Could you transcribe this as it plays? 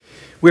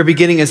We're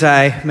beginning, as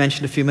I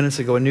mentioned a few minutes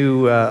ago,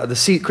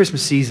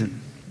 Christmas season,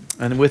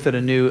 and with it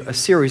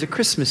a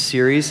Christmas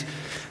series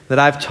that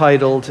I've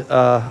titled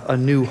A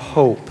New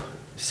Hope.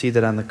 See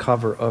that on the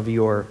cover of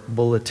your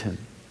bulletin.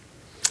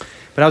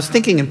 But I was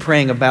thinking and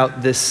praying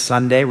about this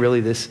Sunday,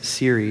 really this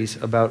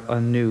series about a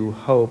new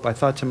hope. I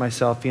thought to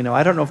myself,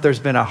 I don't know if there's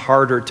been a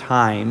harder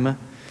time,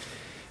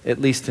 at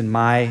least in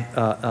my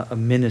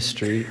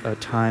ministry, a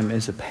time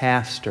as a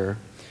pastor,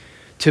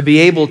 to be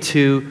able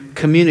to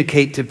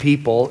communicate to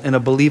people in a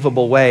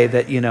believable way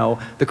that,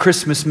 the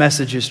Christmas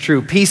message is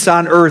true. Peace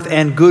on earth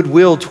and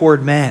goodwill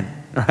toward men,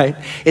 right?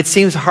 It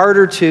seems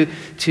harder to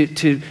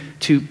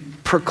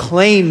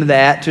proclaim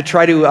that, to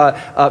try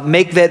to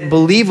make that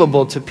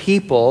believable to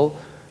people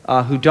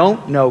who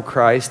don't know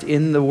Christ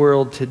in the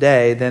world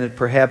today than it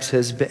perhaps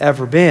has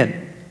ever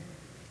been.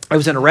 I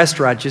was in a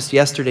restaurant just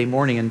yesterday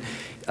morning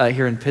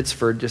here in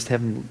Pittsford, just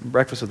having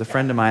breakfast with a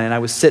friend of mine, and I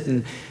was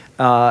sitting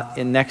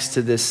next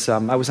to this,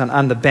 I was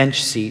on the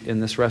bench seat in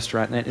this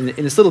restaurant, and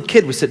this little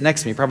kid was sitting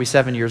next to me, probably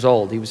 7 years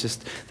old. He was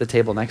just at the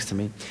table next to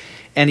me.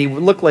 And he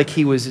looked like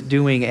he was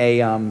doing a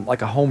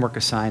homework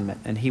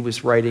assignment, and he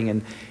was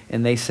writing,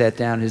 and they sat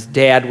down. His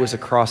dad was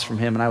across from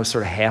him, and I was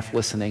sort of half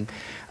listening,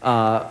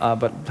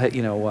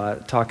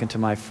 talking to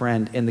my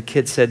friend. And the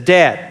kid said,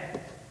 "Dad,"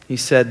 he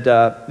said,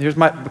 "here's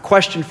my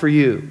question for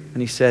you."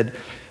 And he said,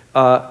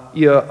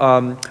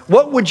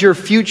 "What would your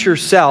future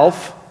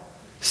self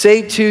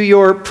say to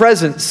your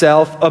present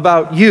self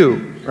about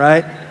you?"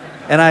 Right?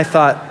 And I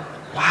thought,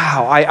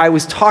 wow. I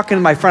was talking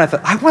to my friend. I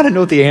thought, I want to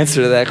know the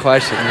answer to that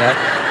question.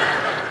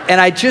 And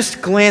I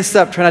just glanced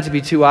up, try not to be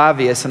too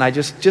obvious, and I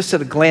just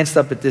sort of glanced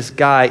up at this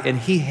guy, and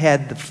he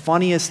had the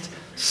funniest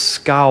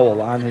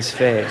scowl on his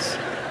face.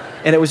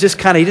 And it was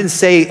just he didn't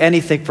say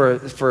anything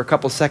for a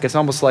couple seconds,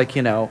 almost like,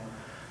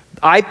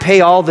 I pay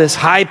all this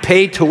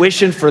high-pay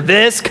tuition for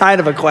this kind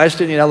of a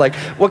question,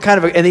 what kind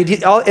of a, and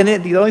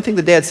the only thing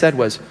the dad said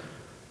was,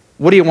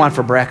 "What do you want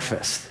for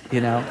breakfast?"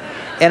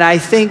 And I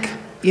think,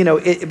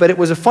 but it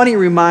was a funny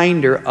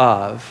reminder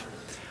of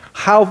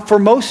how, for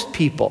most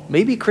people,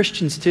 maybe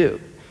Christians too,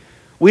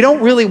 we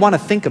don't really want to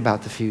think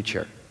about the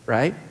future,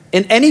 right?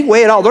 In any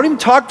way at all. Don't even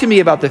talk to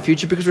me about the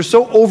future because we're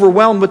so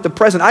overwhelmed with the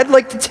present. I'd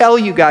like to tell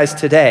you guys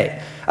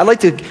today, I'd like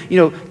to,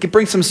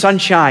 bring some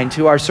sunshine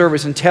to our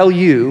service and tell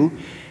you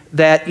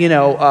that,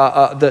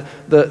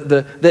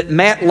 that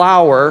Matt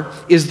Lauer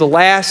is the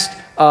last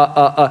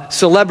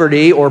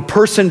celebrity or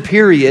person,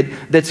 period,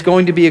 that's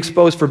going to be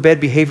exposed for bad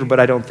behavior,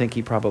 but I don't think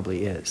he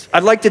probably is.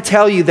 I'd like to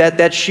tell you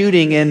that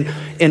shooting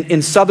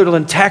in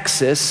Sutherland,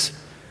 Texas,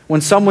 when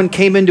someone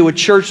came into a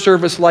church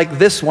service like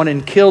this one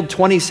and killed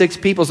 26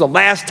 people, is the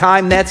last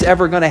time that's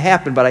ever going to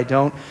happen, but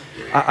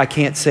I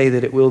can't say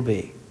that it will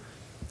be.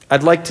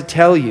 I'd like to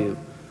tell you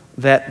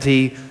that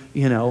the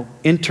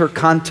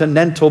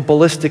intercontinental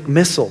ballistic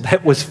missile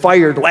that was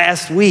fired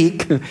last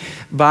week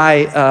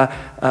by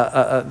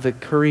the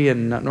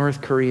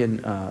North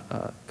Korean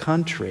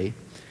country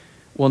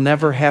will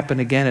never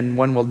happen again, and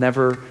one will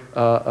never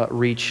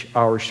reach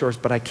our shores,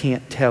 but I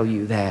can't tell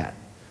you that,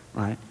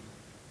 right?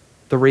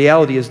 The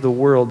reality is the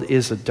world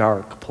is a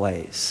dark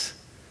place.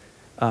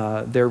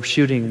 They're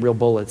shooting real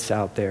bullets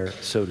out there,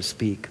 so to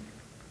speak.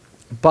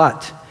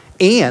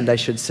 And I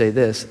should say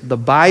this, the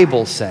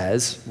Bible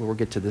says, we'll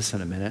get to this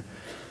in a minute,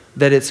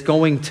 that it's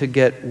going to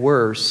get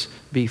worse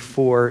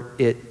before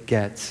it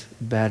gets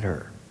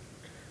better.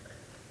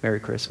 Merry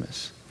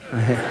Christmas.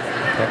 Okay.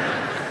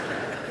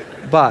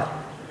 But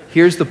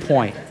here's the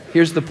point.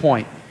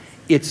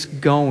 It's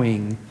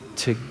going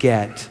to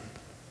get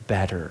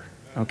better,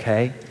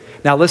 okay?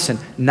 Now listen,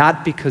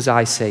 not because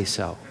I say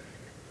so.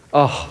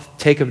 Oh,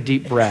 take a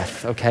deep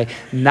breath, okay?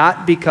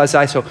 Not because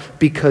I so,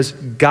 because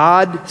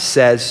God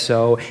says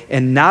so.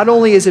 And not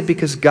only is it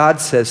because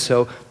God says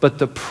so, but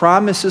the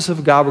promises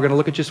of God, we're going to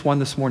look at just one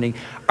this morning,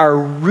 are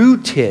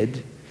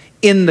rooted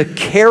in the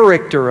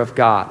character of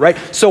God, right?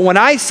 So when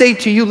I say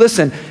to you,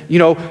 listen,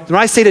 when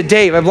I say to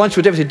Dave, I have lunch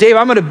with Dave, I say, "Dave,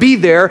 I'm going to be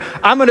there.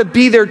 I'm going to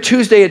be there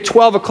Tuesday at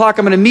 12 o'clock.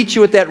 I'm going to meet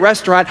you at that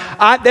restaurant."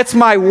 That's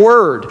my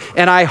word.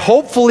 And I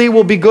hopefully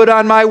will be good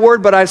on my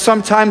word, but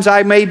sometimes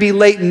I may be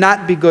late and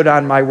not be good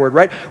on my word,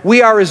 right?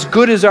 We are as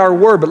good as our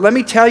word. But let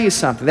me tell you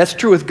something. That's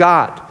true with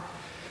God.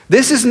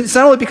 It's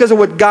not only because of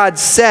what God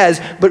says,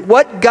 but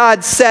what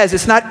God says,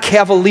 it's not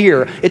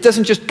cavalier.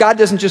 God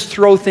doesn't just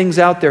throw things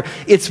out there.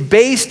 It's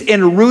based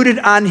and rooted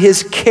on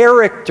His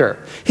character.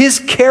 His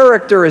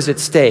character is at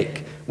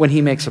stake when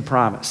He makes a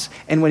promise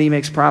and when He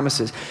makes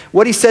promises.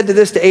 What He said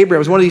to Abraham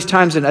was one of these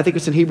times, I think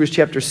it's in Hebrews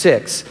chapter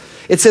 6.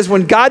 It says,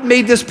 when God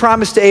made this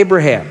promise to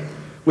Abraham,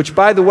 which,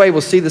 by the way, we'll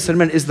see this in a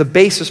minute, is the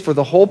basis for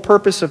the whole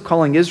purpose of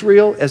calling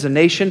Israel as a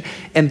nation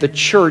and the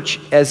church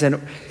as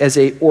an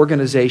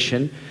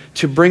organization,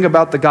 to bring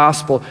about the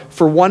gospel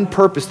for one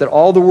purpose, that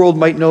all the world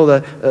might know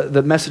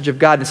the message of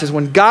God. And it says,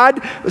 when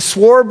God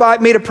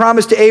made a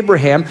promise to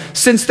Abraham,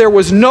 since there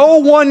was no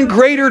one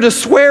greater to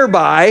swear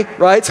by,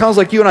 right? Sounds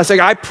like you and I saying,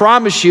 I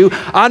promise you,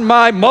 on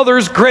my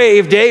mother's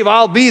grave, Dave,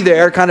 I'll be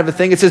there, kind of a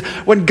thing. It says,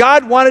 when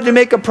God wanted to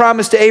make a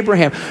promise to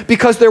Abraham,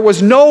 because there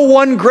was no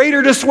one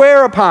greater to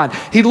swear upon,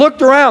 he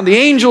looked around. The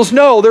angels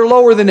know they're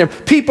lower than him.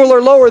 People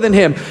are lower than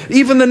him.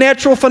 Even the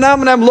natural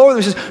phenomena lower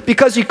than him. He says,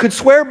 because he could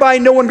swear by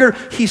no one greater,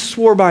 he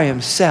swore by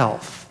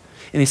himself.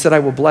 And he said, I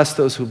will bless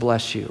those who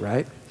bless you,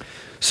 right?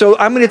 So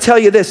I'm going to tell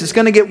you this. It's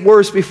going to get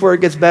worse before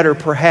it gets better,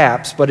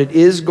 perhaps, but it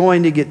is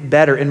going to get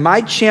better. And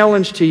my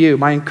challenge to you,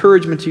 my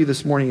encouragement to you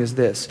this morning is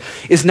this.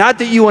 It's not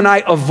that you and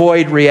I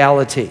avoid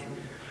reality,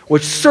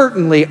 which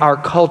certainly our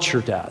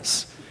culture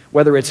does.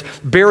 Whether it's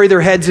bury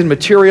their heads in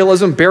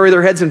materialism, bury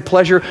their heads in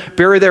pleasure,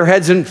 bury their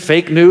heads in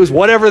fake news,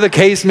 whatever the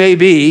case may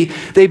be,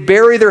 they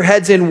bury their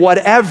heads in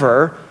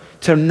whatever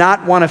to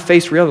not want to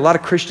face reality. A lot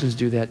of Christians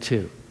do that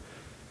too.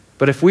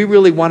 But if we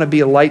really want to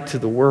be a light to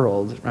the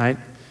world, right,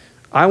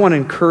 I want to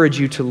encourage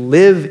you to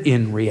live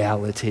in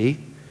reality,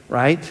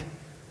 right,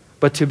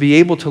 but to be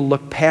able to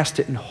look past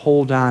it and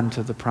hold on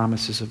to the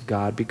promises of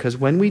God. Because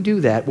when we do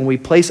that, when we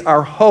place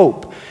our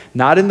hope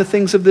not in the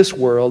things of this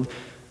world,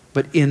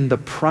 but in the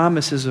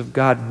promises of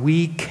God,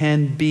 we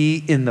can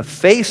be, in the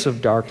face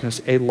of darkness,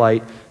 a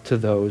light to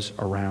those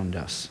around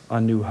us,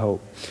 a new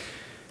hope.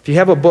 If you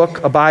have a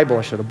book, a Bible,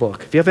 I should have a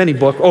book. If you have any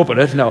book, open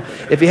it. No.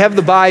 If you have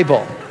the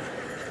Bible,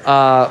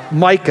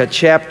 Micah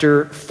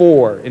chapter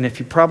 4. And if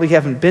you probably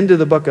haven't been to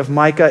the book of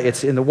Micah,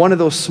 it's in one of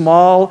those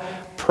small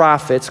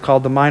prophets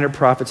called the minor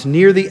prophets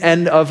near the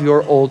end of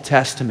your Old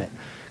Testament.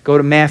 Go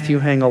to Matthew,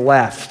 hang a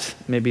left.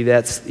 Maybe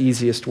that's the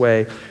easiest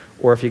way.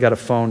 Or if you got a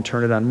phone,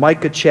 turn it on.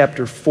 Micah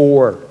chapter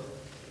 4.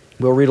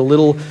 We'll read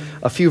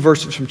a few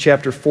verses from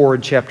chapter 4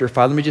 and chapter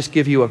 5. Let me just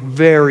give you a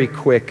very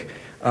quick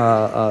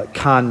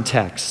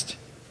context.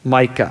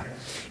 Micah.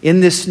 In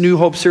this New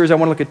Hope series, I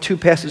want to look at two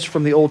passages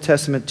from the Old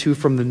Testament, two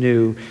from the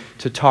New,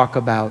 to talk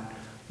about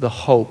the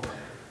hope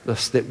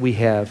that we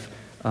have,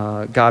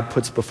 God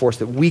puts before us,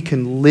 that we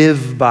can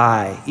live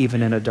by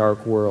even in a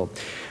dark world.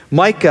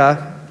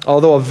 Micah,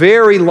 although a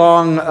very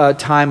long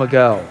time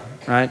ago,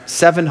 right,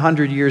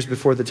 700 years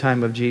before the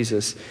time of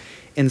Jesus,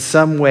 in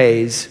some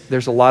ways,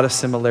 there's a lot of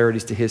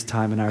similarities to his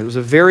time and ours. It was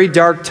a very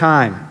dark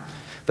time.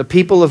 The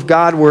people of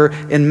God were,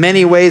 in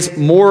many ways,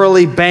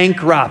 morally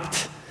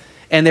bankrupt.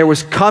 And there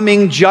was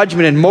coming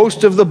judgment, and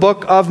most of the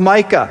book of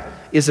Micah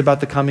is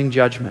about the coming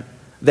judgment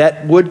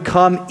that would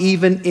come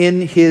even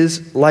in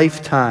his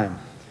lifetime.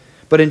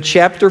 But in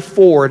chapter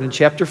 4 and in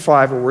chapter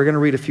 5, where we're going to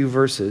read a few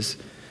verses,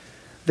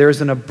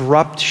 there's an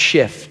abrupt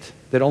shift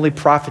that only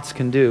prophets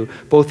can do,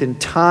 both in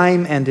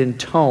time and in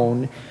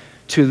tone,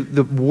 to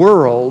the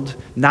world,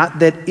 not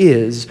that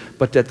is,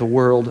 but that the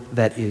world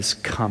that is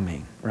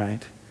coming,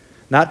 right?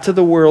 Not to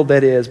the world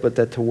that is, but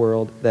that the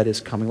world that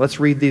is coming. Let's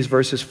read these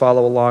verses,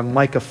 follow along.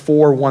 Micah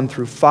 4, 1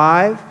 through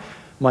 5.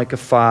 Micah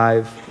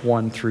 5,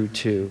 1 through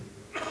 2.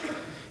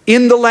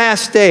 In the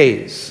last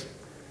days,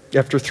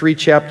 after 3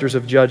 chapters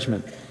of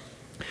judgment,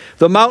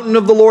 the mountain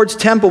of the Lord's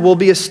temple will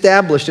be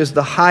established as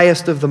the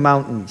highest of the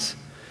mountains.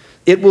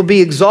 It will be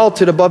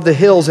exalted above the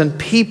hills, and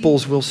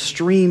peoples will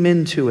stream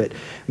into it.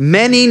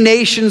 Many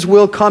nations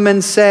will come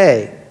and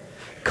say,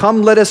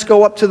 come, let us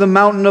go up to the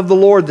mountain of the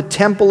Lord, the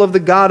temple of the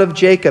God of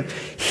Jacob.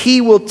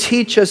 He will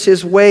teach us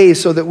his ways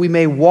so that we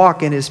may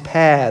walk in his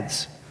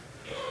paths.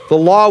 The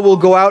law will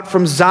go out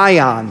from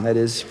Zion, that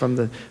is,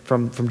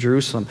 from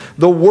Jerusalem.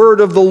 The word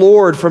of the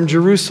Lord from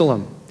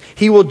Jerusalem.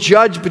 He will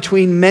judge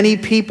between many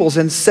peoples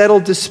and settle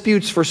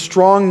disputes for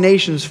strong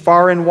nations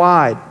far and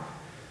wide.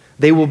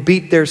 They will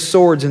beat their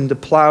swords into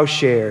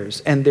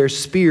plowshares and their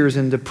spears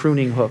into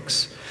pruning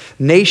hooks.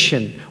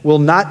 Nation will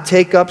not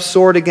take up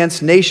sword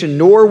against nation,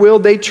 nor will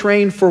they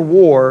train for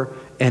war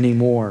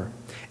anymore.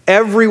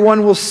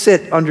 Everyone will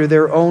sit under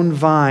their own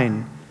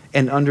vine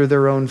and under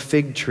their own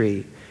fig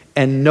tree,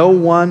 and no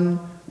one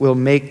will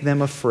make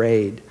them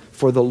afraid,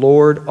 for the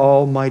Lord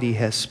Almighty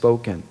has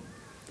spoken.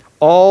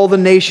 All the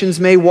nations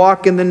may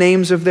walk in the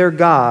names of their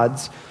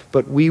gods,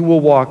 but we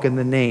will walk in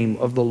the name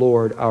of the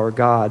Lord our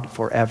God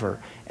forever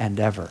and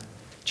ever.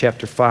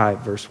 Chapter 5,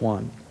 verse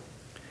 1.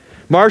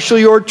 Marshal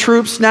your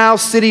troops now,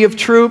 city of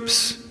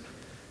troops.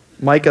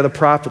 Micah the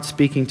prophet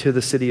speaking to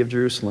the city of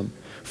Jerusalem.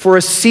 For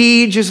a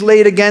siege is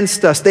laid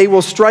against us. They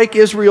will strike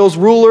Israel's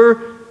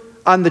ruler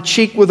on the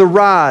cheek with a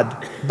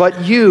rod.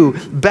 But you,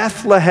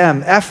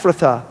 Bethlehem,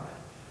 Ephrathah,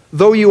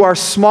 though you are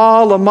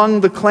small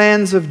among the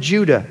clans of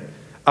Judah,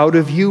 out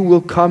of you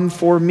will come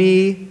for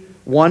me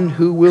one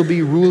who will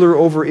be ruler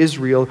over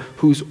Israel,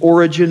 whose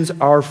origins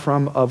are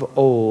from of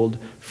old,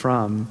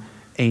 from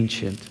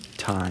ancient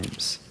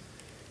times.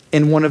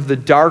 In one of the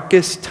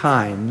darkest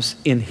times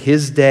in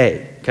his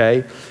day,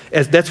 okay?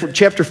 That's what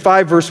chapter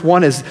 5, verse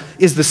 1 is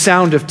the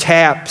sound of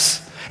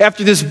taps.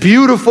 After this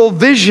beautiful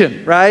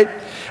vision, right?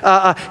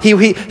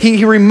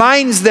 He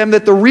reminds them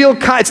that the real,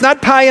 it's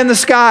not pie in the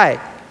sky,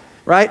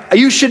 right?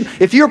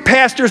 If your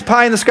pastor's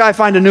pie in the sky,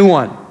 find a new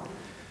one.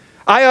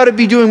 I ought to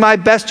be doing my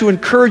best to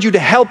encourage you, to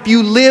help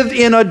you live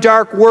in a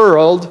dark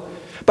world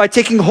by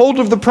taking hold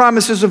of the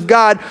promises of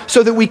God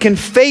so that we can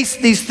face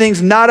these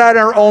things not on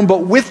our own,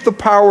 but with the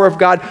power of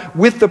God,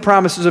 with the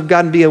promises of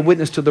God, and be a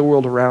witness to the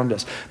world around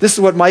us. This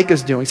is what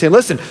Micah's doing. Saying,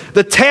 listen,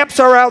 the taps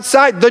are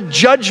outside. The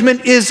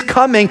judgment is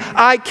coming.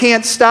 I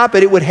can't stop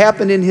it. It would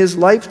happen in his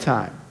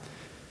lifetime.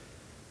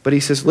 But he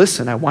says,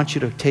 listen, I want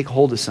you to take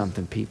hold of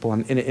something, people.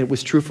 And it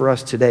was true for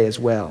us today as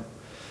well.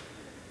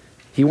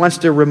 He wants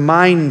to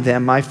remind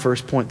them, my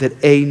first point, that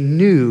a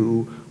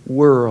new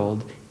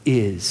world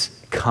is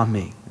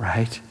coming,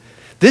 right?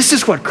 This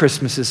is what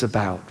Christmas is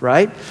about,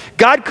 right?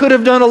 God could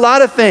have done a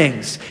lot of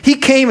things. He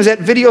came, as that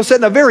video said,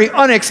 in a very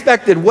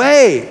unexpected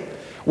way.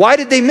 Why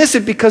did they miss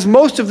it? Because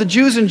most of the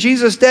Jews in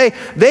Jesus' day,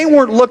 they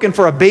weren't looking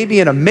for a baby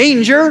in a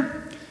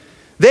manger.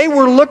 They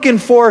were looking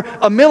for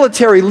a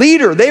military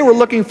leader. They were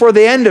looking for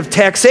the end of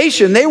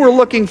taxation. They were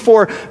looking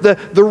for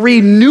the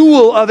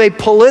renewal of a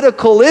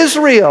political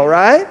Israel,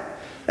 right?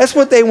 That's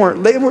what they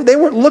weren't. They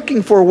weren't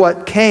looking for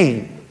what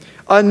came.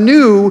 A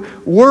new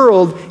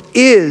world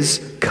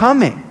is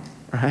coming,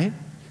 right?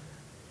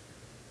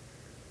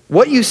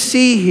 What you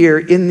see here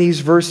in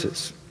these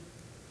verses,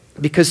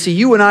 because see,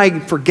 you and I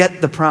forget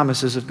the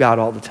promises of God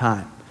all the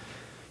time.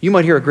 You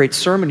might hear a great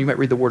sermon, you might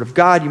read the Word of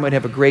God, you might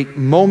have a great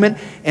moment,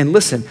 and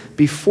listen,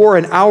 before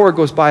an hour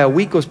goes by, a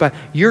week goes by,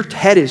 your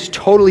head is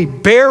totally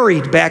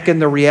buried back in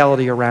the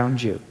reality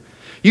around you.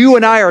 You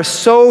and I are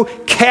so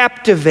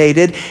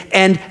captivated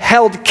and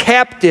held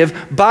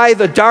captive by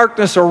the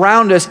darkness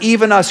around us,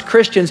 even us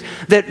Christians,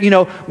 that,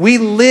 we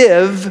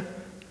live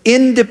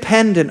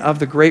independent of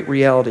the great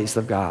realities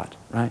of God,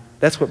 right?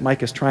 That's what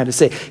Micah's trying to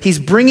say. He's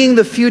bringing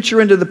the future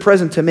into the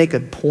present to make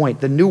a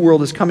point. The new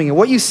world is coming. And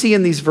what you see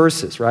in these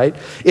verses, right?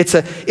 It's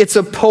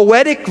a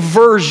poetic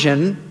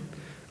version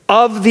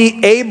of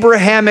the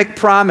Abrahamic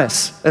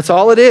promise. That's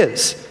all it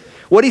is.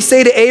 What did he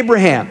say to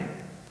Abraham,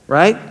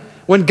 right?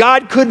 When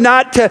God could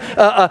not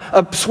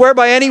swear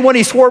by anyone,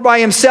 he swore by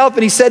himself,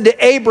 and he said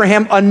to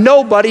Abraham, a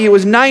nobody who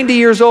was 90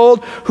 years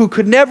old, who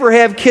could never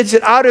have kids,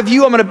 that out of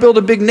you I'm going to build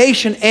a big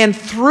nation, and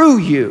through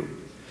you,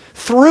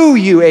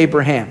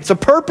 Abraham. It's a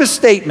purpose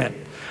statement.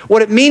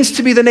 What it means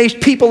to be the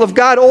people of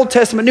God, Old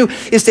Testament, New,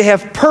 is to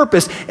have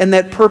purpose, and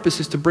that purpose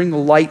is to bring the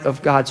light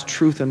of God's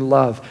truth and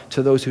love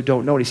to those who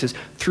don't know it. He says,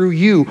 through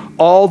you,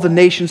 all the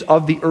nations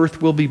of the earth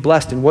will be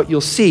blessed. And what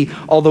you'll see,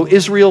 although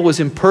Israel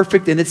was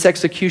imperfect in its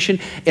execution,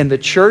 and the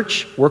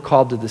church, we're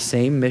called to the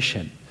same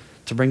mission,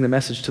 to bring the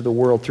message to the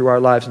world through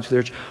our lives and to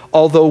the church.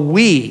 Although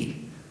we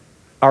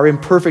are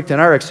imperfect in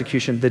our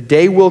execution, the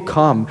day will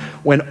come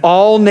when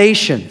all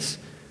nations,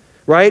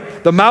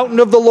 right? The mountain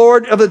of the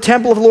Lord, of the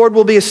temple of the Lord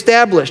will be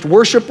established.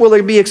 Worship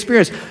will be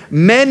experienced.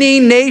 Many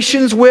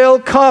nations will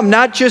come,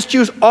 not just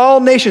Jews,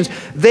 all nations.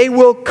 They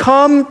will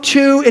come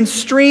to and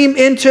stream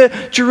into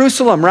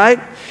Jerusalem, right?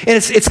 And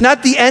it's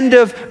not the end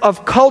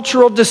of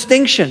cultural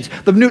distinctions.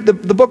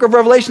 The book of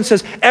Revelation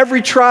says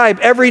every tribe,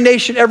 every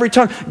nation, every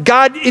tongue.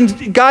 God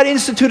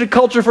instituted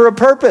culture for a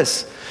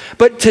purpose.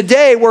 But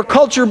today, where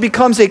culture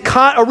becomes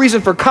a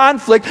reason for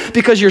conflict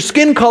because your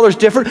skin color is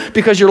different,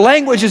 because your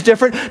language is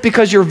different,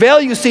 because your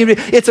values seem to,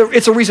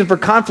 it's a reason for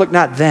conflict,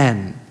 not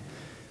then.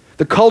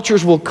 The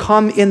cultures will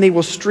come in, they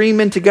will stream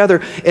in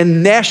together,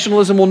 and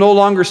nationalism will no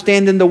longer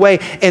stand in the way,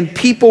 and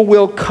people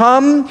will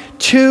come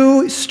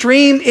to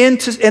stream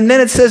into, and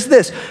then it says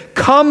this,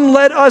 come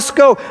let us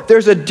go.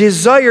 There's a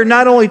desire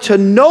not only to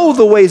know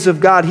the ways of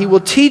God, he will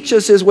teach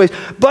us his ways,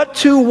 but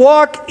to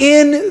walk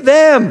in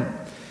them.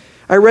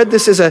 I read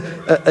this as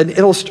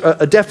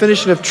a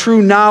definition of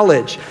true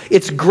knowledge.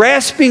 It's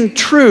grasping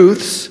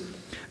truths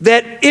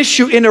that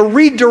issue in a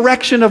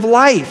redirection of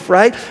life,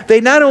 right?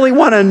 They not only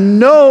want to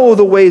know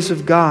the ways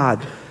of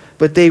God,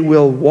 but they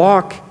will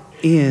walk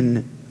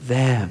in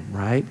them,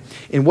 right?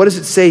 And what does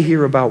it say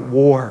here about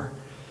war,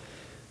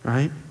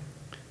 right?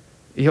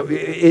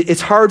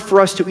 It's hard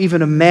for us to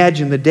even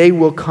imagine the day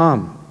will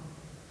come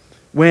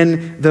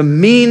when the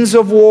means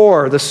of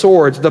war, the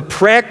swords, the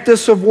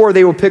practice of war,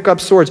 they will pick up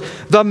swords.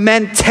 The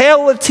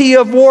mentality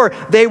of war,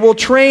 they will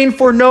train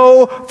for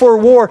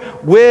war,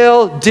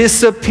 will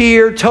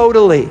disappear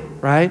totally,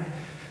 right?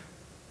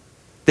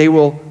 They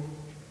will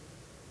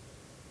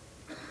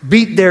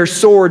beat their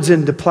swords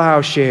into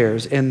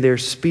plowshares and their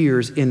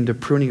spears into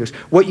pruning hooks.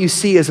 What you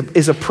see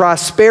is a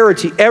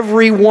prosperity.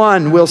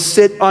 Everyone will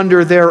sit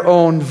under their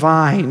own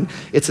vine.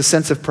 It's a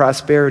sense of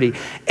prosperity.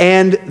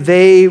 And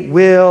they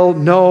will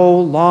no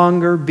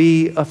longer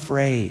be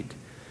afraid.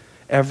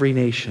 Every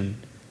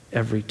nation,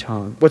 every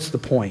tongue. What's the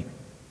point?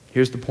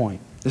 Here's the point.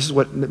 This is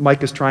what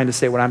Mike is trying to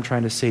say, what I'm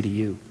trying to say to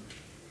you.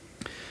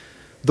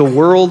 The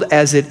world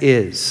as it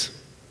is,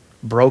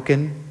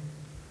 broken,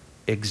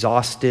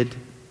 exhausted,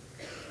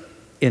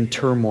 in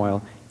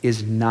turmoil,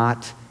 is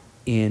not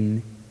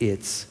in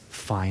its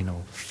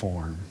final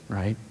form,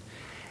 right?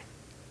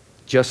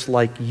 Just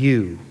like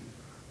you,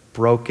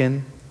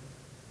 broken,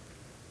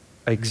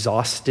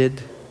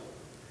 exhausted,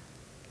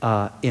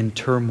 in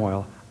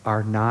turmoil,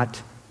 are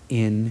not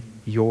in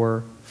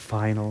your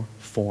final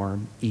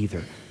form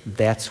either.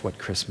 That's what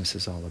Christmas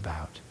is all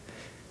about.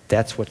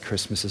 That's what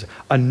Christmas is.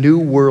 A new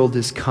world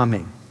is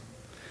coming.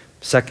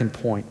 Second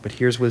point, but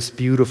here's what this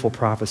beautiful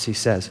prophecy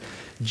says.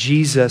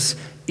 Jesus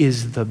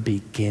is the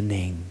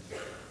beginning,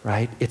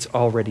 right? It's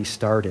already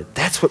started.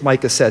 That's what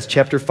Micah says,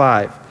 chapter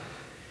 5.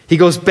 He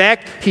goes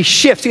back, he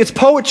shifts. See, it's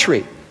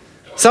poetry.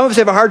 Some of us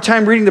have a hard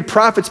time reading the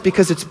prophets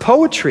because it's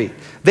poetry.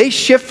 They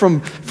shift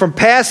from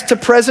past to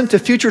present to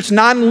future. It's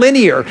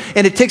non-linear,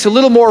 and it takes a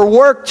little more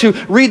work to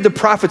read the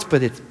prophets,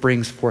 but it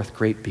brings forth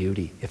great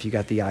beauty if you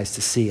got the eyes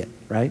to see it,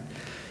 right?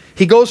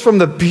 He goes from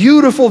the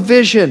beautiful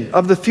vision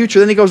of the future,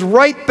 then he goes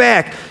right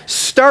back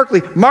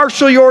starkly.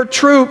 Marshal your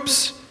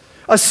troops.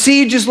 A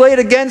siege is laid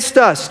against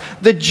us.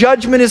 The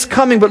judgment is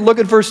coming. But look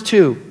at verse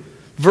 2.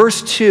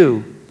 Verse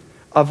 2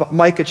 of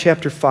Micah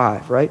chapter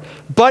 5, right?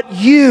 But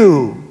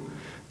you,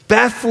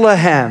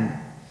 Bethlehem,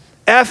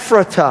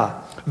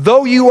 Ephratah,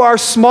 though you are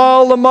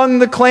small among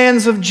the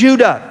clans of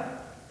Judah,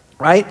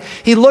 right?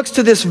 He looks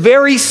to this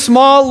very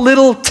small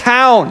little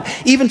town.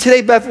 Even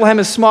today, Bethlehem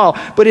is small.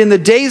 But in the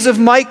days of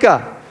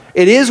Micah,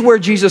 it is where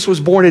Jesus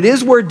was born. It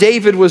is where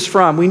David was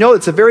from. We know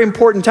it's a very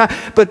important time.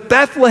 But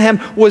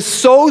Bethlehem was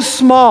so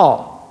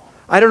small.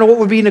 I don't know what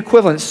would be an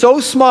equivalent. So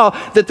small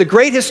that the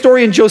great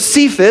historian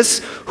Josephus,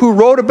 who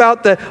wrote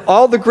about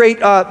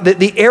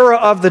the era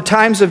of the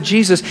times of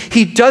Jesus,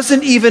 he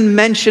doesn't even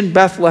mention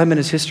Bethlehem in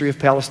his history of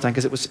Palestine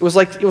because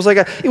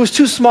it was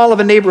too small of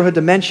a neighborhood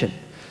to mention.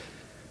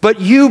 But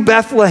you,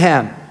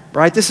 Bethlehem,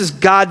 right? This is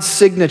God's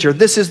signature.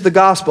 This is the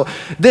gospel.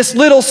 This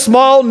little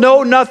small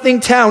know-nothing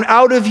town,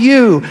 out of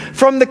you,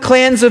 from the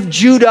clans of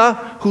Judah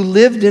who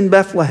lived in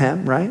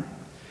Bethlehem, right?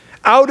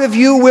 Out of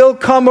you will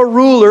come a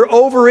ruler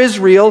over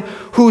Israel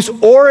whose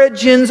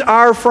origins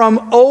are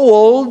from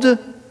old,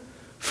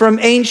 from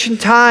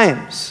ancient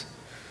times.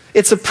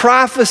 It's a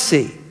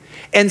prophecy.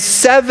 And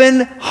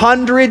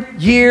 700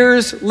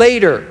 years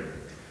later,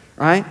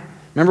 right?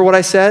 Remember what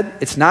I said?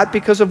 It's not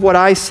because of what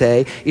I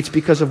say. It's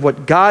because of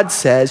what God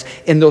says.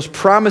 And those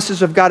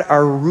promises of God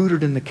are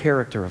rooted in the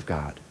character of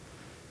God.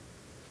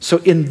 So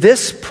in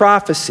this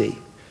prophecy,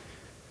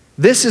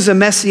 this is a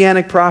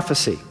messianic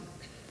prophecy.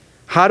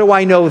 How do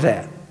I know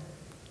that?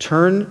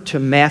 Turn to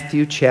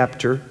Matthew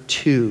chapter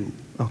 2,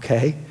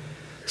 okay?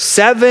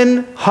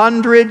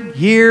 700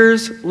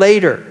 years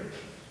later,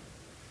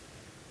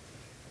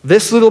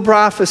 this little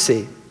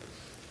prophecy,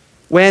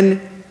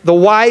 when the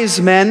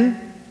wise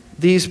men,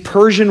 these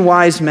Persian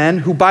wise men,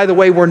 who, by the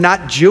way, were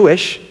not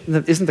Jewish.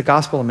 Isn't the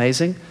gospel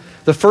amazing?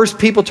 The first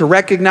people to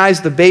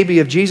recognize the baby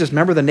of Jesus,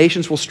 remember, the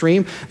nations will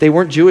stream. They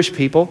weren't Jewish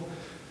people.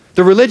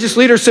 The religious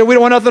leaders said, we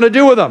don't want nothing to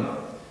do with them.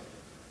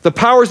 The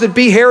powers that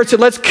be, Herod said,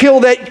 let's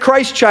kill that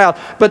Christ child.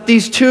 But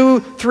these 2,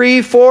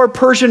 3, 4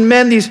 Persian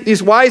men,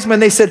 these wise men,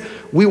 they said,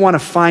 we want to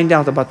find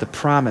out about the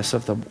promise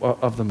of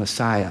the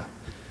Messiah.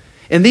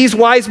 And these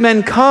wise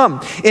men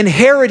come, and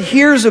Herod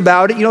hears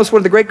about it. You know, it's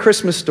one of the great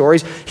Christmas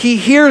stories. He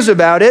hears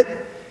about it,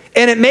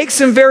 and it makes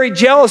him very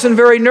jealous and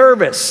very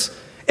nervous.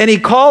 And he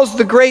calls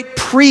the great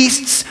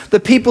priests, the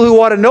people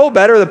who ought to know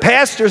better, the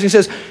pastors, and he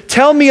says,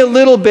 tell me a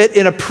little bit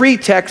in a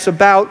pretext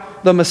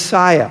about the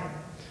Messiah.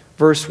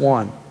 Verse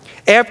 1.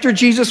 After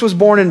Jesus was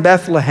born in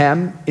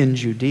Bethlehem in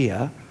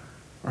Judea,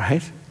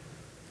 right?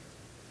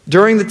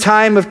 During the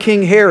time of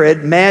King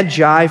Herod,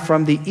 Magi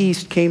from the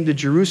east came to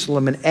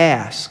Jerusalem and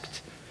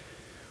asked,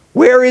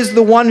 where is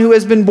the one who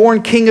has been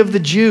born King of the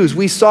Jews?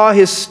 We saw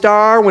his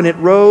star when it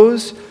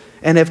rose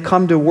and have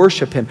come to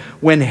worship him.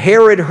 When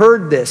Herod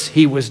heard this,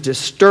 he was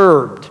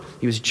disturbed.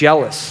 He was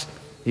jealous.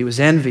 He was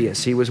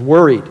envious. He was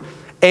worried.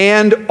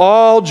 And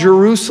all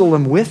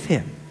Jerusalem with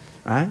him.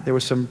 Right? There were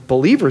some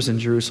believers in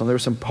Jerusalem. There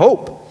was some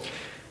hope.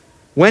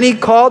 When he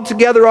called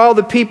together all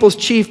the people's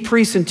chief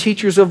priests and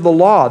teachers of the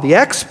law, the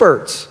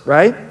experts,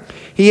 right?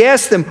 He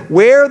asked them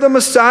where the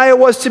Messiah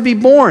was to be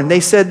born. They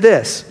said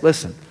this,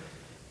 listen,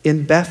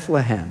 in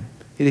Bethlehem.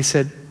 And he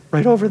said,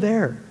 right over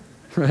there,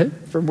 right?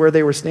 From where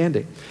they were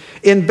standing.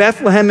 In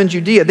Bethlehem in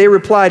Judea. They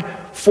replied,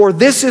 for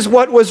this is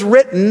what was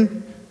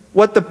written,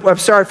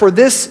 for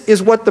this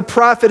is what the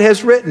prophet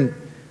has written.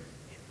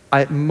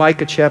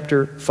 Micah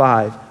chapter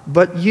 5.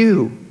 But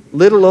you,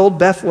 little old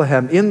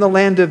Bethlehem, in the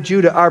land of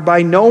Judah, are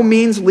by no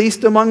means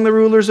least among the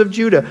rulers of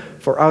Judah,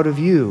 for out of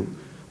you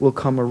will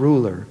come a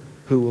ruler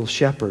who will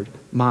shepherd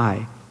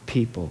my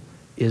people,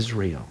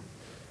 Israel.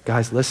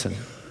 Guys, listen.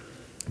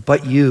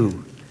 But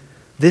you,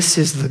 this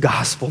is the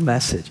gospel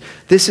message.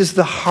 This is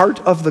the heart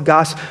of the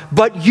gospel.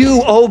 But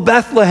you, O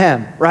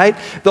Bethlehem, right?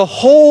 The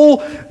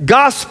whole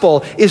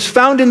gospel is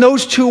found in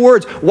those two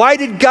words. Why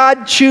did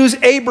God choose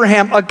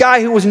Abraham, a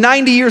guy who was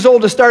 90 years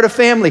old, to start a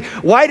family?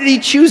 Why did he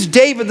choose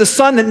David, the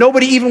son that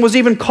nobody was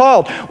even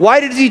called? Why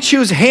did he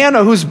choose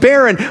Hannah, who's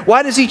barren?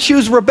 Why does he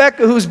choose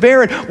Rebekah, who's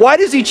barren? Why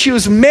does he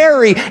choose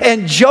Mary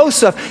and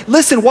Joseph?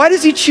 Listen, why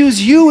does he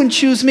choose you and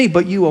choose me?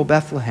 But you, O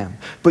Bethlehem.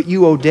 But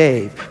you, O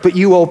Dave. But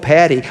you, O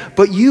Patty.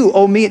 But you,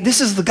 O me.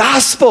 This is the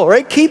gospel,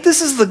 right, Keith?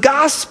 This is the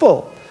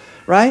gospel,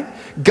 right?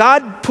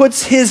 God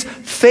puts his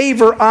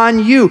favor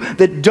on you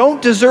that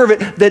don't deserve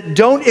it, that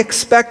don't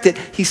expect it.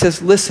 He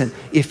says, listen,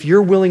 if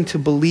you're willing to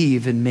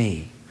believe in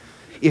me,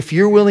 if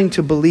you're willing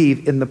to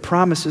believe in the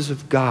promises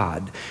of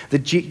God,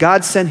 that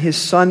God sent his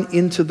Son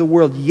into the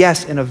world,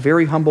 yes, in a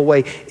very humble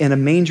way, in a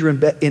manger in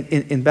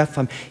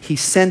Bethlehem, he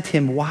sent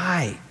him.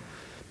 Why?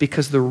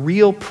 Because the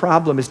real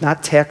problem is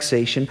not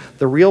taxation.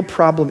 The real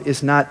problem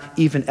is not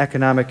even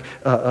economic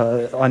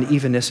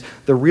unevenness.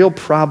 The real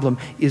problem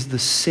is the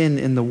sin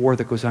in the war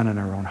that goes on in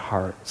our own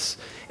hearts.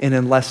 And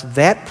unless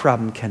that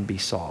problem can be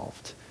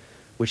solved,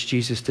 which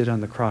Jesus did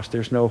on the cross,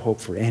 there's no hope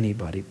for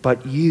anybody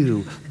but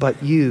you,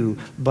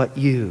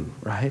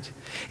 right?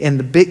 And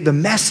the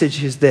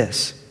message is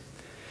this.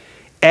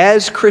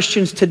 As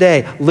Christians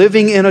today,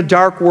 living in a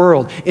dark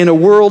world, in a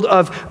world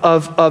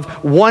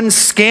of one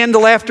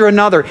scandal after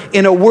another,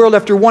 in a world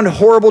after one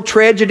horrible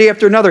tragedy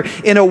after another,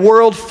 in a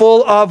world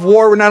full of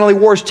war where not only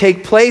wars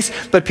take place,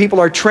 but people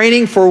are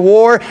training for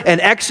war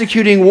and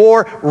executing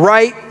war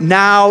right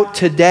now,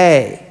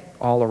 today,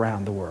 all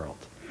around the world.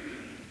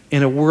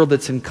 In a world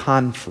that's in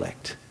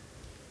conflict.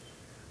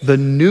 The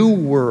new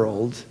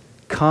world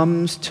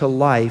comes to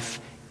life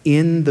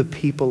in the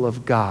people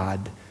of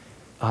God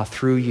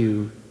through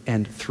you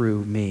and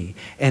through me.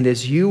 And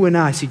as you and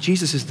I, see,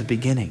 Jesus is the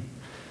beginning.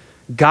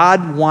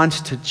 God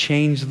wants to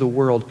change the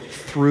world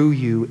through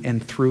you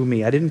and through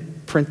me. I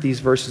didn't print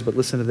these verses, but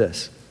listen to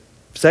this.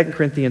 2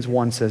 Corinthians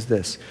 1 says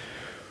this.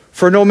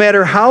 For no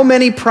matter how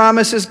many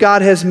promises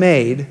God has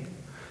made,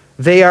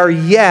 they are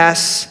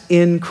yes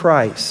in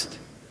Christ.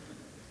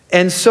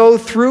 And so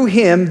through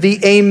him,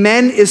 the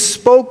amen is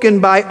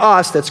spoken by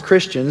us, that's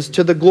Christians,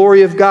 to the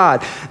glory of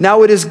God.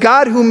 Now it is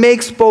God who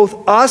makes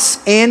both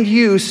us and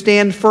you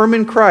stand firm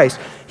in Christ.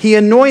 He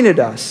anointed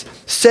us,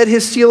 set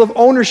his seal of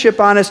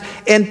ownership on us,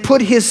 and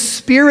put his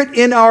Spirit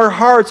in our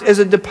hearts as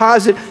a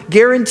deposit,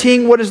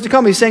 guaranteeing what is to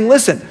come. He's saying,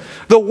 listen,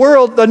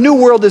 the new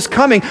world is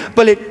coming,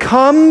 but it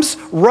comes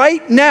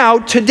right now,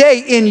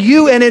 today, in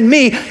you and in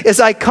me,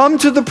 as I come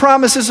to the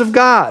promises of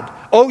God.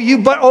 Oh,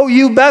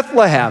 you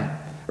Bethlehem.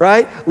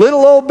 Right?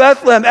 Little old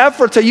Bethlehem,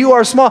 Ephrathah, you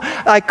are small.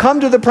 I come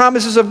to the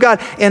promises of God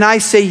and I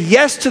say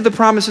yes to the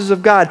promises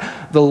of God.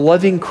 The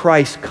loving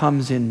Christ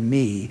comes in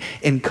me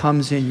and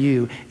comes in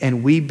you,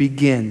 and we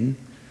begin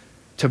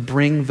to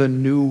bring the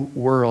new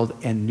world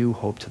and new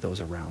hope to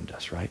those around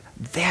us, right?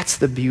 That's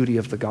the beauty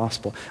of the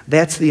gospel.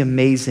 That's the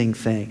amazing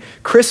thing.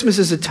 Christmas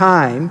is a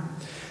time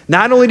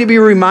not only to be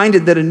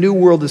reminded that a new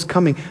world is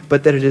coming,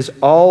 but that it has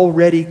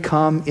already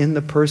come in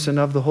the person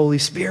of the Holy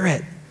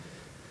Spirit.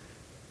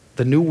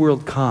 The new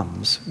world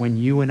comes when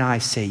you and I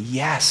say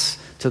yes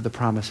to the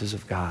promises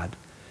of God,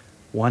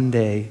 one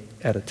day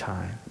at a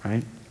time,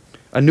 right?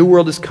 A new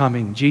world is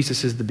coming.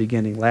 Jesus is the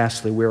beginning.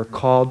 Lastly, we are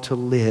called to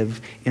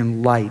live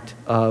in light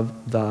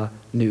of the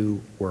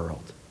new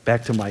world.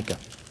 Back to Micah.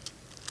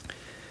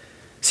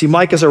 See,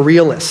 Micah's a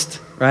realist,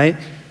 right?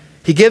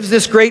 He gives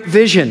this great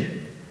vision.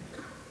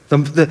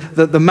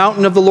 The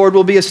mountain of the Lord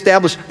will be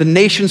established. The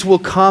nations will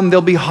come.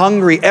 They'll be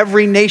hungry.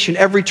 Every nation,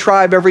 every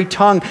tribe, every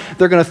tongue,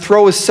 they're going to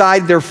throw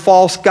aside their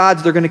false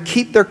gods. They're going to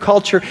keep their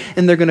culture,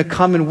 and they're going to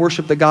come and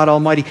worship the God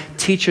Almighty.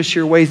 Teach us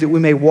your ways that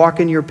we may walk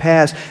in your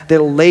paths.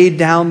 They'll lay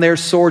down their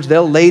swords.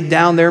 They'll lay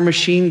down their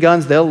machine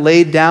guns. They'll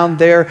lay down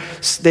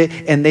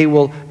and they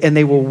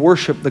will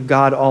worship the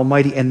God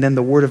Almighty. And then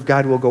the word of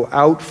God will go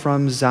out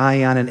from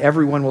Zion, and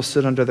everyone will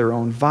sit under their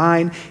own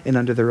vine and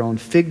under their own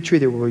fig tree.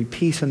 There will be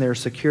peace and there is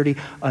security.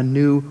 A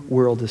new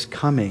world is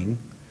coming,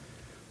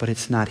 but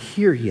it's not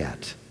here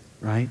yet,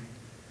 right?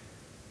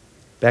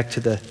 Back to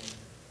the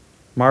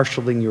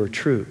marshaling your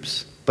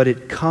troops. But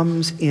it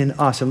comes in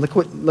us. And look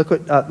what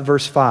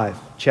verse 5,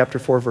 chapter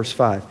 4, verse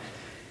 5.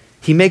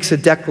 He makes a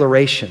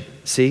declaration.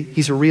 See,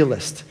 he's a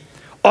realist.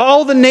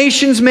 All the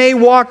nations may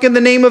walk in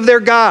the name of their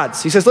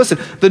gods. He says, listen,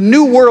 the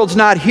new world's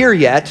not here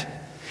yet,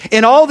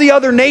 and all the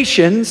other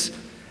nations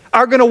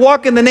are going to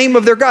walk in the name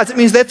of their gods. It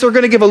means that they're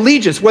going to give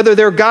allegiance, whether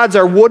their gods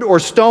are wood or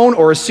stone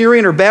or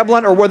Assyrian or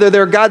Babylon, or whether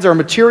their gods are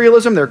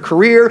materialism, their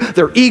career,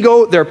 their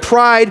ego, their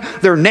pride,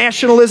 their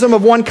nationalism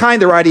of one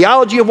kind, their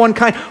ideology of one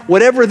kind,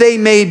 whatever they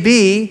may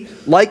be,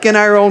 like in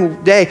our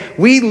own day.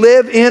 We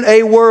live in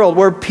a world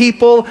where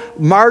people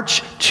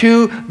march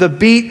to the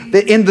beat,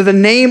 into the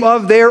name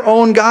of their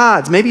own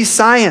gods, maybe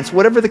science,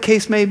 whatever the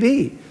case may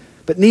be.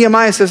 But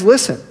Micah says,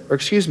 listen,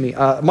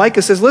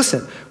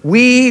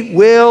 we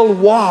will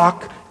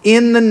walk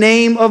in the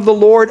name of the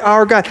Lord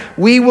our God.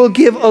 We will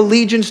give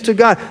allegiance to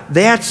God.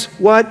 That's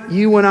what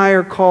you and I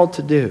are called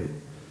to do.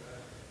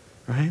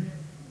 Right?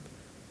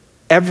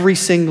 Every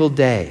single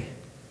day.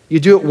 You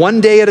do it one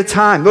day at a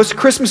time.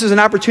 Christmas is an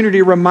opportunity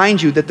to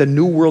remind you that the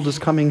new world is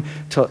coming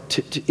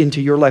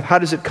into your life. How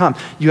does it come?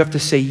 You have to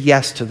say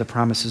yes to the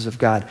promises of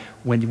God.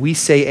 When we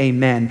say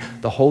amen,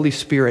 the Holy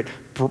Spirit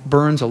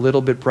burns a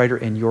little bit brighter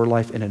in your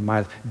life and in my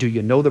life. Do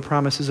you know the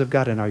promises of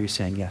God, and are you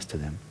saying yes to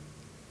them?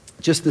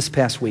 Just this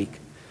past week,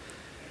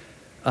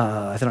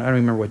 I don't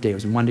remember what day. It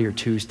was Monday or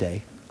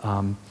Tuesday.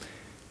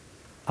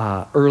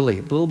 Early,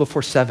 a little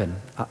before 7,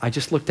 I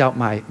just looked out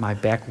my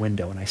back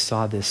window and I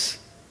saw this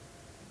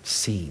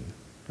scene,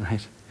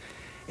 right?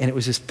 And it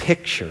was this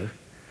picture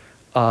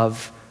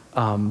of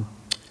my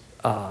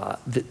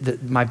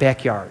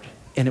backyard.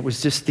 And it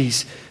was just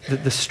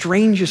the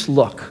strangest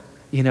look.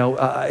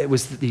 It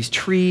was these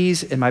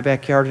trees in my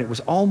backyard, and it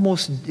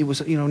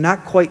was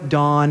not quite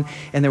dawn,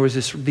 and there was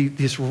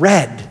this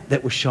red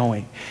that was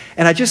showing.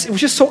 And it was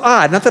just so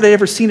odd. Not that I'd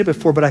ever seen it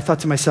before, but I thought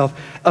to myself,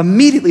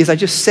 immediately as I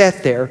just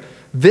sat there,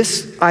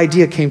 this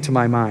idea came to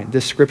my mind,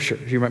 this scripture.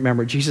 If you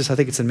remember, Jesus, I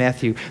think it's in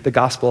Matthew, the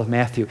Gospel of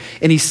Matthew.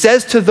 And he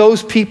says to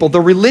those people, the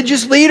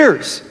religious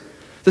leaders,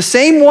 the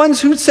same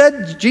ones who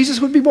said Jesus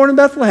would be born in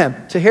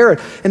Bethlehem to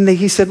Herod. And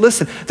he said,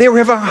 listen, they were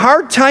having a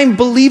hard time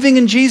believing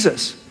in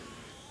Jesus.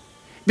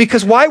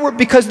 Because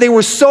because they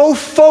were so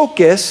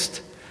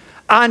focused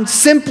on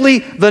simply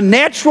the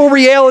natural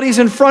realities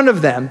in front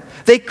of them,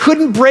 they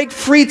couldn't break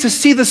free to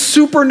see the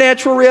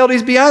supernatural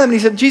realities beyond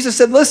them. And Jesus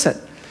said, listen,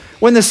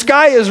 when the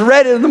sky is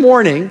red in the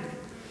morning,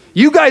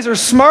 you guys are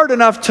smart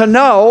enough to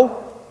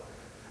know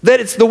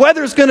that the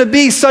weather's going to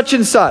be such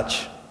and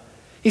such.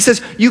 He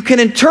says, you can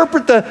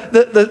interpret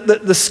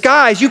the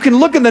skies. You can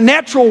look in the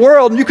natural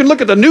world, and you can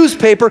look at the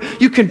newspaper.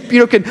 You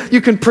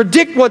can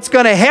predict what's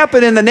going to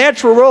happen in the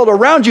natural world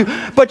around you,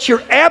 but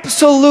you're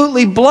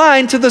absolutely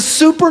blind to the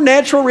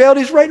supernatural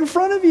realities right in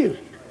front of you,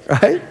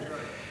 right?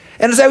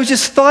 And as I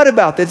just thought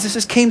about this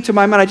just came to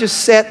my mind. I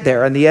just sat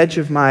there on the edge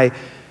of my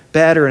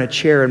bed or in a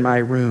chair in my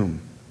room,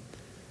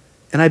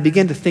 and I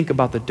began to think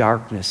about the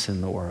darkness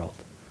in the world.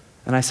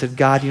 And I said,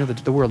 God,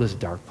 the world is a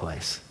dark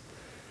place.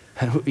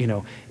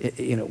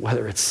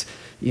 Whether it's,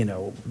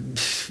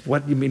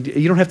 what you mean,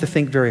 you don't have to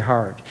think very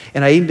hard.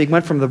 And I even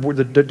went from the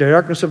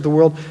darkness of the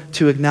world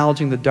to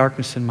acknowledging the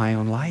darkness in my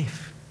own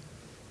life,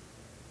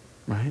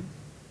 right?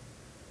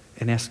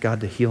 And asked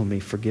God to heal me,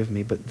 forgive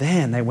me. But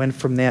then I went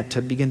from that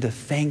to begin to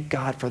thank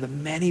God for the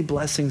many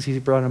blessings He's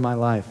brought in my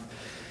life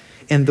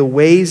and the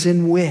ways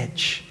in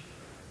which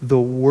the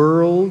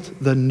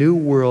new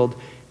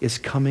world, is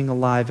coming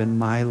alive in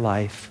my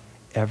life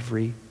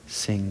every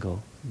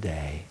single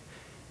day.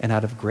 And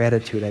out of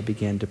gratitude, I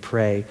began to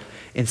pray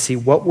and see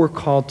what we're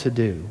called to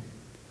do,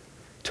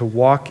 to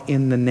walk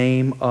in the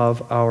name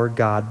of our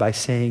God by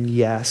saying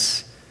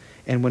yes.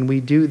 And when we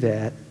do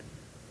that,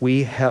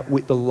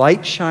 the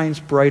light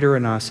shines brighter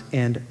in us,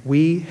 and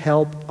we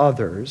help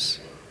others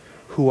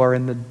who are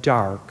in the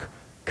dark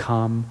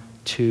come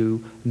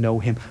to know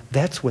Him.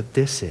 That's what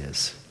this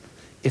is.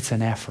 It's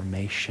an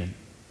affirmation,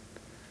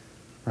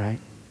 right?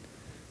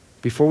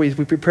 Before we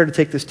prepare to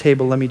take this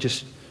table, let me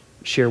just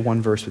share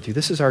one verse with you.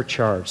 This is our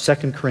charge,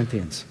 2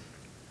 Corinthians.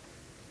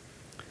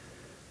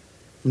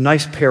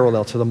 Nice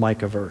parallel to the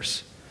Micah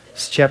verse.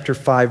 It's chapter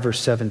 5, verse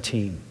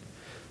 17.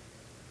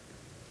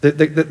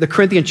 The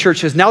Corinthian church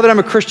says, now that I'm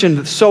a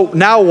Christian, so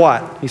now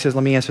what? He says,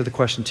 let me answer the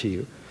question to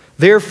you.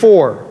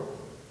 Therefore,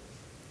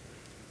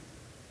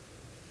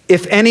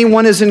 if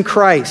anyone is in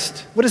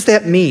Christ, what does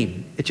that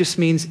mean? It just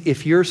means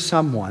if you're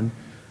someone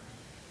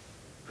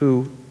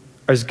who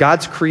is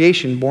God's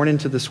creation born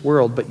into this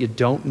world, but you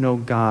don't know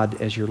God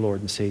as your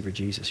Lord and Savior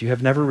Jesus. You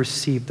have never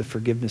received the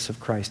forgiveness of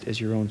Christ as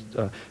your own,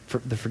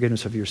 the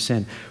forgiveness of your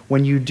sin.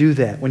 When you do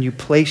that, when you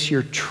place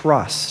your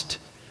trust,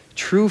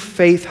 true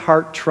faith,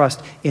 heart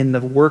trust in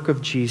the work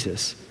of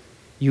Jesus,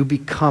 you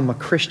become a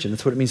Christian.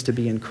 That's what it means to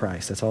be in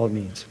Christ. That's all it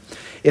means.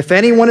 If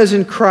anyone is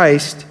in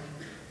Christ,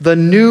 the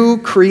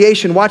new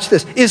creation, watch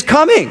this, is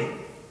coming.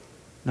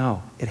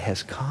 No, it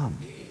has come.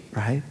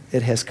 Right?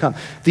 It has come.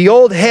 The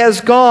old has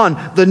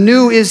gone. The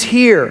new is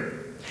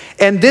here.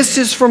 And this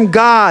is from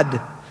God.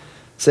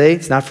 See,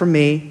 it's not from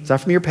me. It's not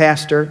from your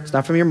pastor. It's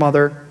not from your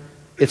mother.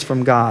 It's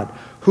from God,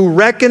 who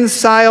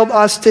reconciled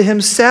us to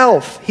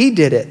Himself. He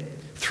did it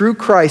through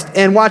Christ.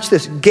 And watch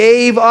this.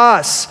 Gave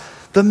us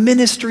the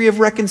ministry of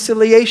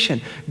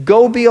reconciliation.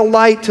 Go be a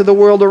light to the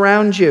world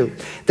around you.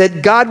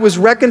 That God was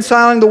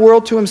reconciling the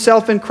world to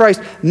Himself in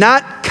Christ,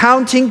 not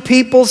counting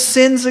people's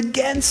sins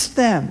against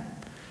them.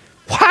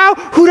 Wow,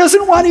 who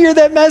doesn't want to hear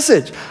that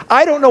message?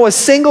 I don't know a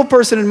single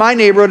person in my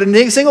neighborhood,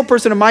 a single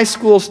person in my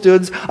school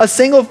students, a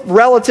single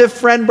relative,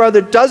 friend,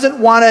 brother doesn't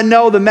want to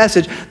know the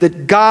message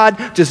that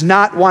God does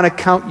not want to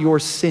count your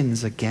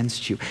sins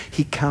against you.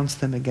 He counts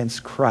them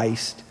against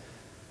Christ.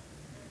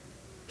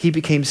 He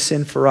became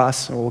sin for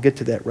us, and we'll get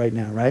to that right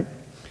now, right?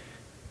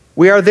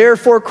 We are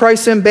therefore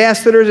Christ's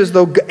ambassadors as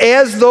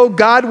though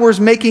God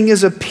was making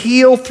His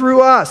appeal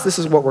through us. This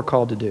is what we're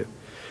called to do.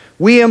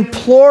 We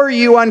implore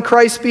you on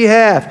Christ's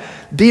behalf,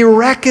 be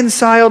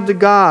reconciled to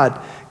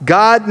God.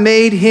 God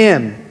made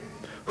Him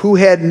who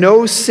had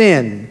no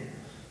sin,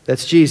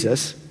 that's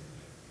Jesus,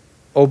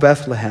 O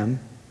Bethlehem,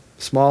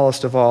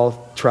 smallest of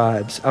all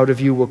tribes. Out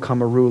of you will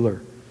come a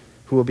ruler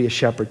who will be a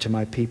shepherd to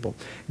my people.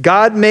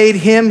 God made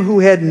Him who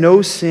had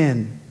no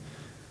sin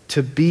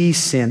to be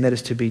sin, that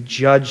is to be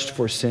judged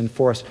for sin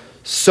for us,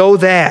 so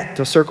that,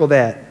 to circle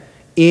that,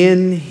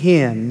 in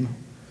Him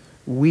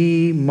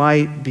we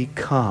might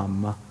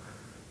become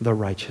the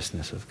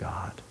righteousness of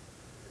God.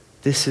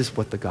 This is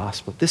what the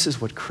gospel, this is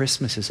what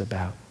Christmas is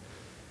about.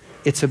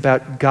 It's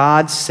about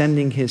God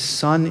sending His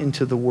Son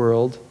into the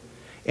world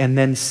and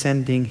then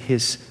sending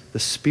the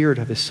Spirit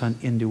of His Son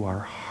into our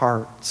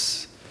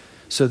hearts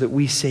so that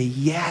we say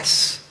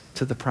yes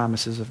to the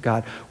promises of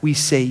God. We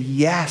say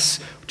yes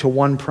to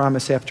one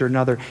promise after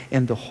another,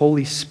 and the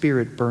Holy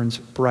Spirit burns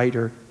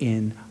brighter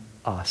in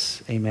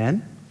us.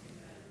 Amen?